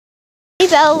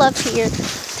Bella Love here.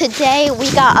 Today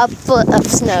we got a foot of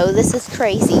snow. This is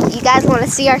crazy. You guys want to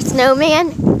see our snowman?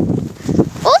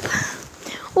 Oop!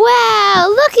 Wow,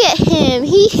 look at him.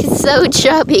 He's so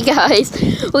chubby, guys.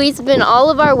 We spent all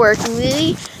of our work.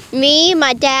 Me,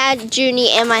 my dad,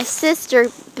 Junie, and my sister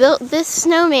built this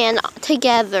snowman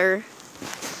together.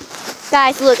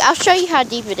 Guys, look, I'll show you how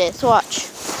deep it is. Watch.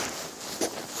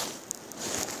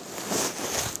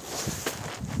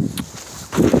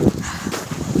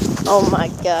 Oh my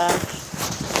gosh.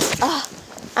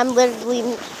 I'm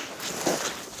literally...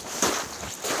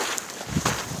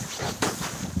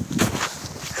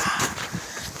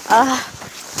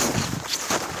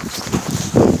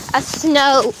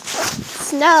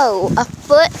 a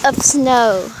foot of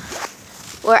snow.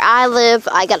 Where I live,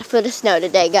 I got a foot of snow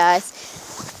today, guys.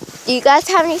 Do you guys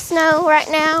have any snow right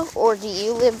now? Or do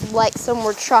you live like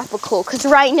somewhere tropical? Because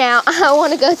right now, I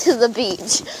want to go to the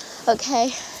beach.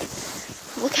 Okay?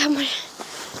 Look how much...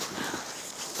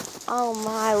 Oh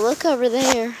my, look over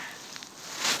there.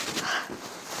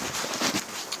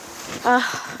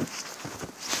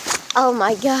 Oh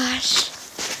my gosh.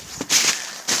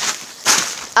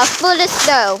 A foot of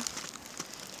snow.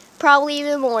 Probably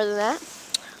even more than that.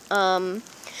 I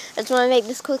just want to make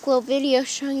this quick little video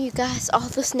showing you guys all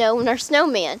the snow in our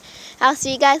snowman. I'll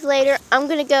see you guys later. I'm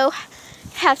going to go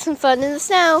have some fun in the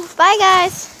snow. Bye,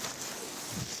 guys.